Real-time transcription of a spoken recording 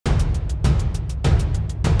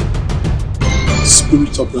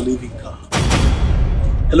Spirit of the living God.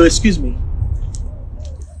 Hello, excuse me.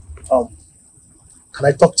 Can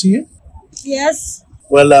I talk to you? Yes.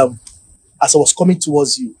 Well, as I was coming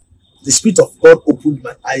towards you, the Spirit of God opened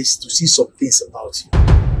my eyes to see some things about you.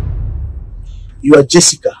 You are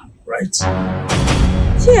Jessica, right?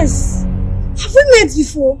 Yes. Have we met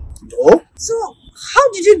before? No. So,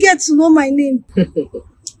 how did you get to know my name?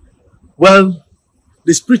 Well,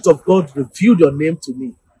 the Spirit of God revealed your name to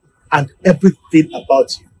me and everything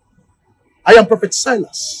about you. I am Prophet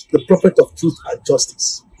Silas, the prophet of truth and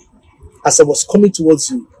justice. As I was coming towards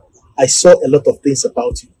you, I saw a lot of things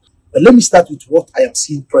about you. But let me start with what I am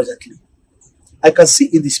seeing presently. I can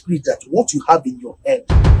see in the spirit that what you have in your hand,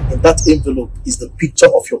 in that envelope, is the picture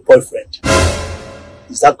of your boyfriend.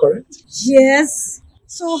 Is that correct? Yes.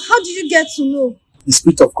 So, how did you get to know? The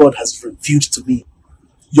Spirit of God has revealed to me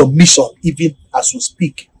your mission, even as we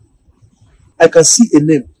speak. I can see a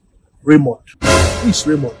name, Raymond. Who is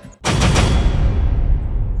Raymond?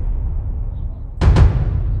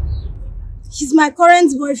 He's my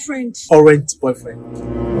current boyfriend. Current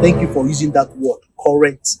boyfriend. Thank you for using that word,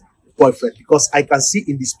 current boyfriend, because I can see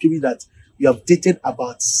in the spirit that you have dated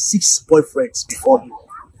about 6 boyfriends before him.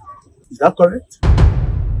 Is that correct?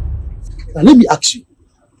 Now let me ask you,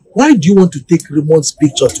 why do you want to take Raymond's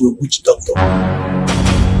picture to a witch doctor?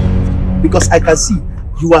 Because I can see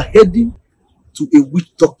you are heading to a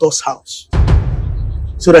witch doctor's house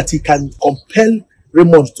so that he can compel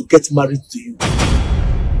Raymond to get married to you.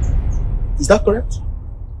 Is that correct?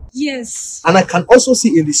 Yes. And I can also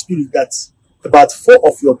see in the spirit that about 4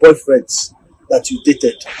 of your boyfriends that you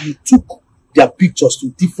dated, you took their pictures to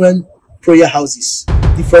different prayer houses,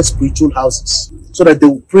 different spiritual houses, so that they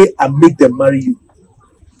will pray and make them marry you.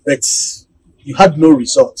 But you had no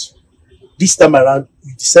result. This time around,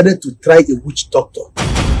 you decided to try a witch doctor.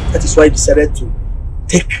 That is why you decided to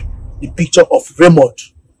take the picture of Raymond,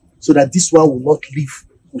 so that this one will not leave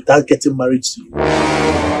without getting married to you.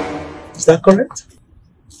 Is that correct?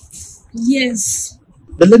 Yes.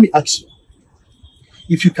 But let me ask you,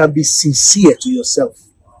 if you can be sincere to yourself,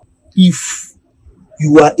 if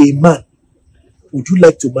you are a man, would you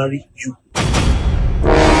like to marry you?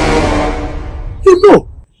 You know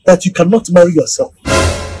that you cannot marry yourself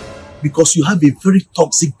because you have a very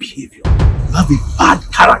toxic behavior. You have a bad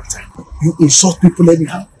character. You insult people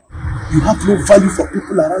anyhow. You have no value for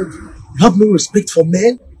people around you. You have no respect for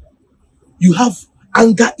men. You have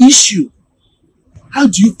anger issue. How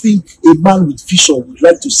do you think a man with vision would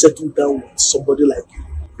like to settle down with somebody like you?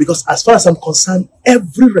 Because as far as I'm concerned,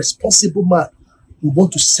 every responsible man will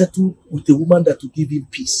want to settle with a woman that will give him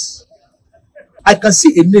peace. I can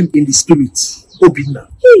see a name in the spirit, Obina.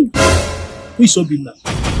 Who is Obina?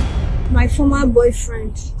 My former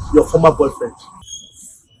boyfriend. Your former boyfriend.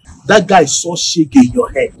 That guy saw shake in your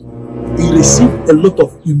head. He received a lot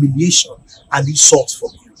of humiliation and insults from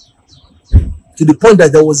you. To the point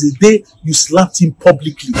that there was a day you slapped him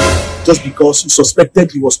publicly just because you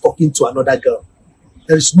suspected he was talking to another girl.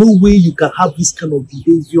 There is no way you can have this kind of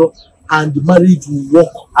behavior and the marriage will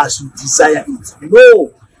work as you desire it.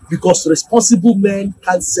 No, because responsible men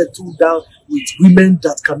can't settle down with women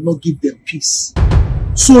that cannot give them peace.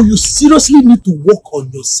 So you seriously need to work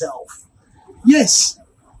on yourself. Yes,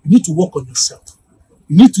 you need to work on yourself.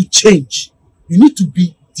 You need to change. You need to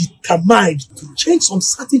be determined to change some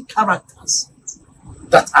certain characters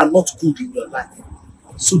that are not good in your life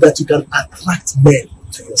so that you can attract men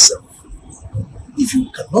to yourself. If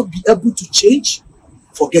you cannot be able to change,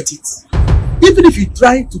 forget it. Even if you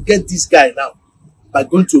try to get this guy now by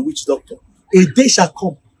going to a witch doctor, a day shall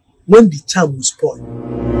come when the charm will spoil.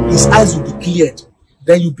 His eyes will be cleared.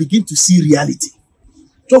 Then you begin to see reality.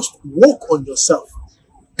 Just work on yourself.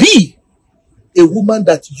 Be a woman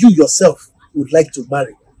that you yourself would like to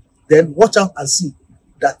marry. Then watch out and see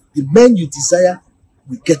that the men you desire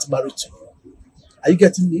will get married to you. Are you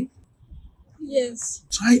getting me? Yes.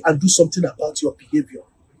 Try and do something about your behavior.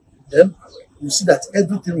 Then you see that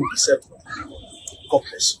everything will be settled. God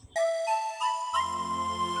bless you.